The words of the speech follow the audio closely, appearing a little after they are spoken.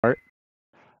All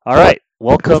right,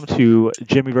 welcome to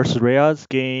Jimmy versus Reaz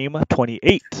game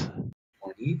 28.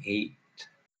 28.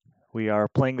 We are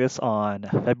playing this on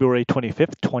February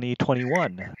 25th,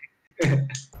 2021.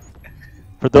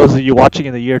 For those of you watching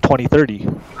in the year 2030.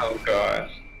 Oh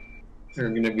gosh. They're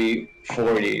gonna be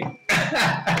 40.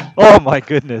 Oh my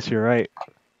goodness, you're right.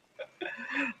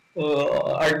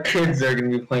 Well, our kids are gonna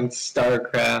be playing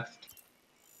StarCraft.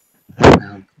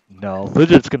 No,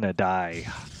 Blizzard's gonna die.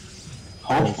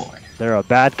 Hopefully. They're a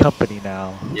bad company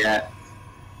now. Yeah.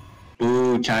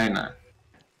 Boo China.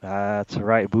 That's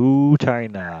right, boo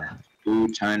China.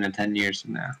 Boo China 10 years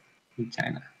from now. Boo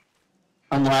China.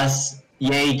 Unless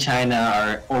yay China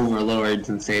are overlords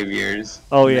and saviors.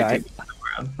 Oh yeah,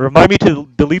 remind me to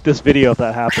delete this video if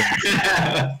that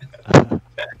happens.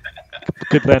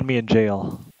 Could land me in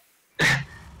jail.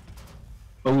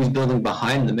 Oh, he's building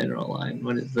behind the mineral line.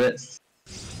 What is this?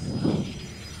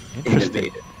 Interesting.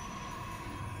 Innovative.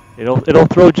 It'll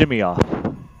throw Jimmy off.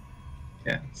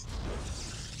 Yes.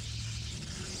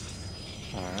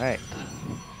 Alright.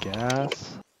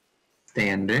 Gas.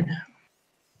 Standard.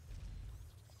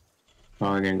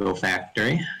 Well, we're gonna go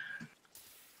factory.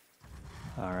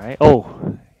 Alright.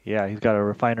 Oh, yeah, he's got a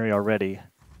refinery already.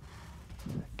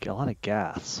 A lot of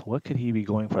gas. What could he be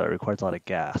going for that requires a lot of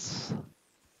gas?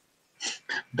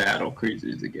 Battle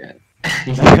cruisers again.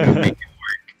 He's gonna make it work.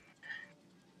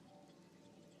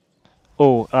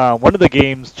 Oh, one of the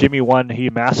games Jimmy won, he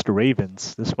massed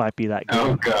ravens. This might be that game.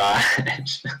 Oh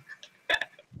gosh.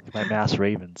 He might mass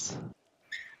ravens.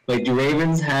 Like, do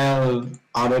ravens have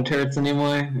auto turrets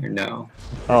anymore, or no?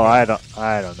 Oh, I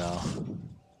don't know.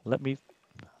 Let me.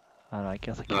 I don't know. I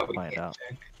guess I can't find out.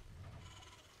 Check.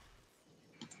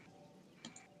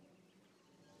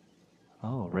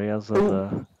 Oh, Reaz of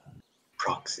the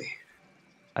proxy.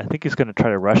 I think he's gonna try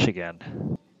to rush again.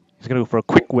 He's gonna go for a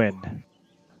quick win,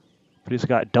 but he's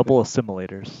got double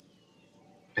assimilators.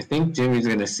 I think Jimmy's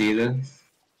gonna see this.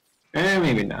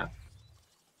 Maybe not.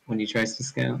 When he tries to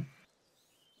scout.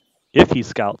 If he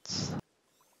scouts.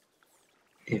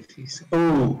 If he's.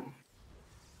 Ooh!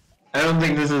 I don't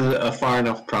think this is a far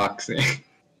enough proxy.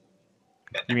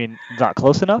 You mean not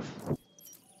close enough?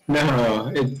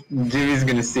 No, Jimmy's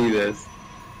gonna see this.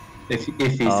 If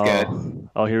he scouts.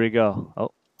 Oh, here we go.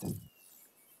 Oh.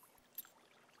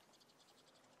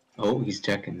 Oh, he's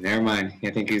checking. Never mind.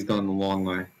 I think he's going the long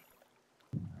way.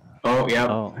 Oh, yep.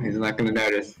 Oh. He's not gonna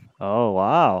notice. Oh,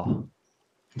 wow.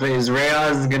 But is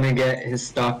Reaz gonna get his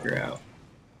stalker out?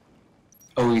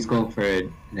 Oh, he's going for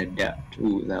an adept.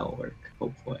 Ooh, that'll work,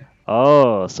 hopefully.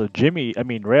 Oh, so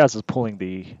Reaz is pulling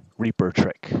the Reaper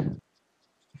trick.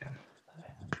 Yeah.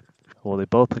 Well, they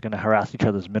both are going to harass each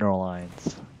other's mineral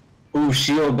lines. Ooh,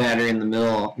 shield battery in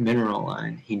the mineral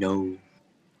line. He knows.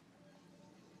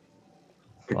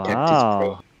 Protect his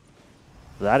pro.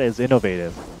 That is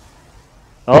innovative.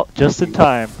 Oh, just in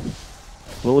time.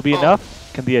 Will it be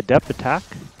enough? Can the adept attack?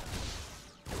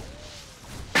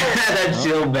 That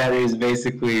shield battery is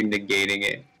basically negating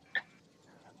it.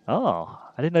 Oh,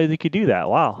 I didn't know they could do that.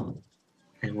 Wow.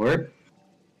 It worked?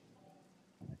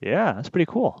 Yeah, that's pretty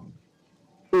cool.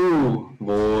 Ooh,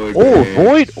 void. Oh,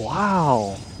 void!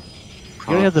 Wow. You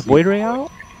already have the void ray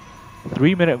out?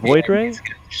 3-minute void ray?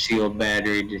 Shield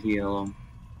battery to heal him.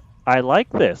 I like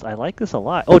this. I like this a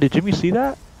lot. Oh, did Jimmy see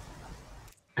that?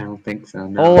 I don't think so.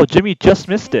 No. Oh, Jimmy just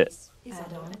missed it.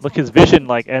 Look, his vision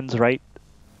like ends right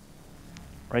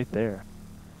there.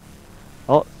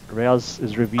 Oh, Reaz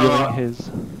is revealing his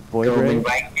void ray.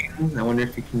 Vikings. I wonder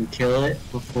if he can kill it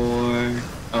before.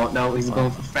 Oh no, he's going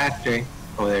for factory.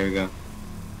 Oh, there we go.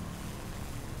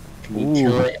 Can you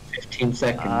kill it in 15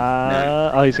 seconds?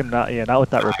 No. Oh, he's gonna not. Yeah, not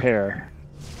with that repair.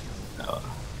 Oh.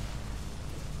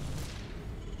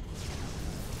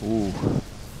 Ooh.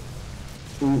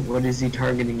 Ooh, what is he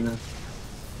targeting though?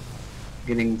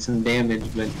 Getting some damage,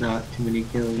 but not too many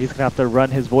kills. He's gonna have to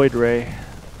run his void ray.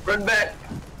 Run back!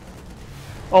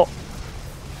 Oh.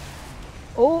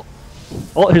 Oh.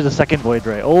 Oh, here's a second void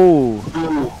ray. Oh.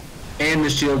 Ooh. And the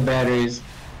shield batteries.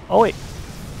 Oh wait.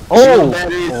 Shield Oh.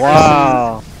 batteries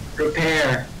Wow.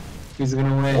 Repair. He's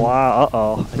gonna win. Wow.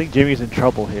 Uh-oh. I think Jimmy's in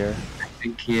trouble here. I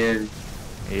think he is.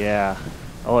 Yeah.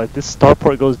 Oh, if this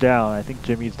starport goes down, I think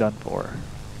Jimmy's done for.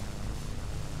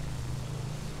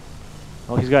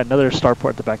 Oh, he's got another starport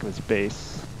at the back of his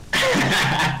base.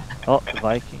 Oh,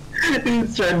 Viking.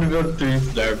 He's trying to build 3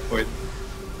 starports.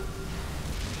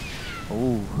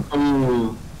 Ooh.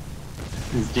 Ooh.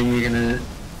 Is Jimmy gonna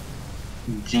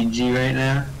GG right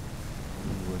now?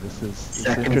 Ooh, this is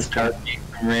Second start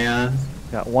from Reaz.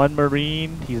 Got one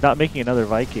Marine. He's not making another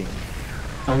Viking.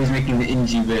 Oh, he's making the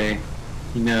Inji Bay.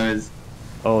 He knows.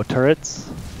 Oh, turrets?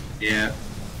 Yeah.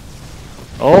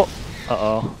 Oh,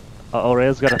 uh-oh. Uh-oh,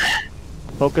 Reaz gotta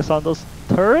focus on those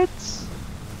turrets?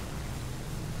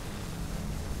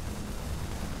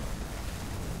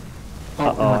 Oh,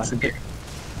 Uh-oh, once again.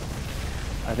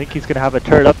 I think he's gonna have a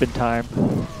turret up in time.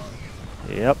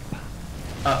 Yep.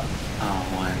 Oh,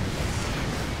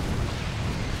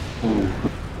 one. Ooh.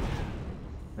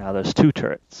 Now there's 2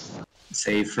 turrets.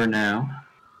 Save for now.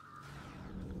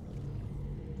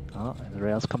 Oh, and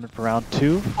Reaz coming for round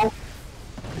 2. Oh,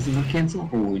 is he gonna cancel?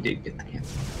 Oh, we did get the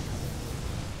cancel.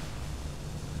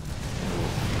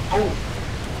 Oh!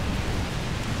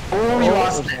 Oh, we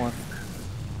lost there's it. one.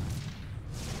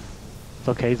 It's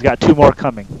okay, he's got 2 more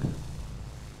coming.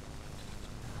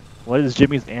 What is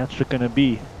Jimmy's answer gonna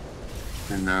be?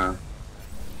 And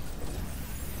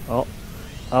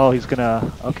Oh, he's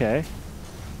gonna. Okay.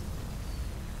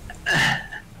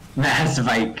 Mass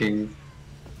Vikings.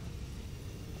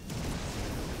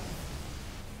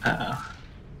 Uh-oh.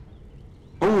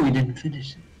 Oh, he didn't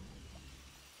finish it.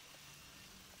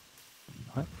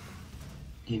 What?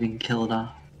 He didn't kill it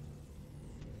off.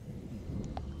 I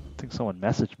think someone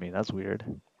messaged me. That's weird.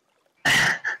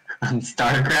 On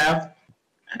StarCraft?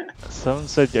 Someone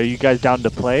said, "Are you guys down to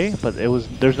play?" But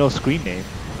there's no screen name.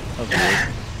 That was weird.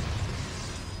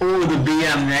 Oh, the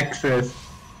BM Nexus.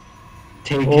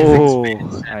 Take his Oh,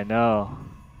 expansion. I know.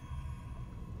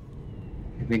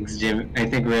 I think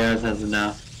Reaz has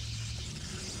enough.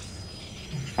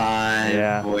 5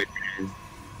 Yeah. voiders.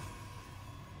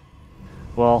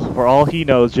 Well, for all he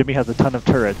knows, Jimmy has a ton of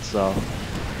turrets, so.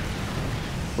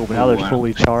 Oh, but now Ooh, they're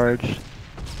fully charged.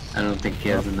 I don't think he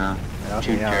has enough. Yeah,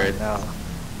 2 turrets. now.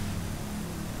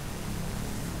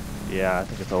 Yeah, I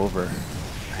think it's over.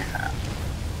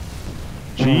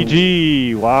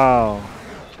 GG! Wow.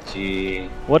 Gee.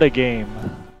 What a game.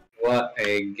 What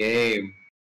a game.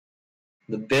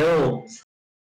 The Bills.